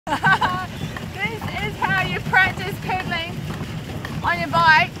This is how you practice pedaling on your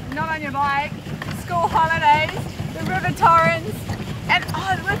bike, not on your bike, school holidays, the River Torrens, and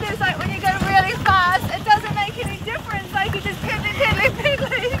with this, like when you go really fast, it doesn't make any difference, like you're just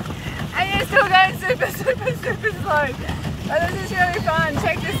pedaling, and you're still going super slow. But this is really fun.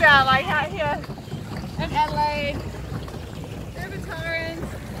 Check this out, like out here in Adelaide, River Torrens,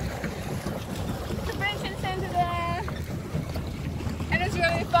 convention centre there, and it's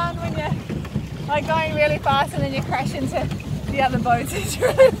really fun when you're like going really fast and then you crash into the other boats. It's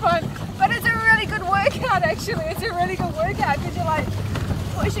really fun, but it's a really good workout actually. It's a really good workout because you're like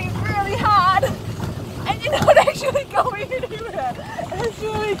pushing really hard and you're not actually going anywhere. It's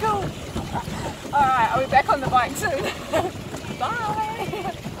really cool. Alright, I'll be back on the bike soon.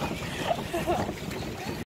 Bye!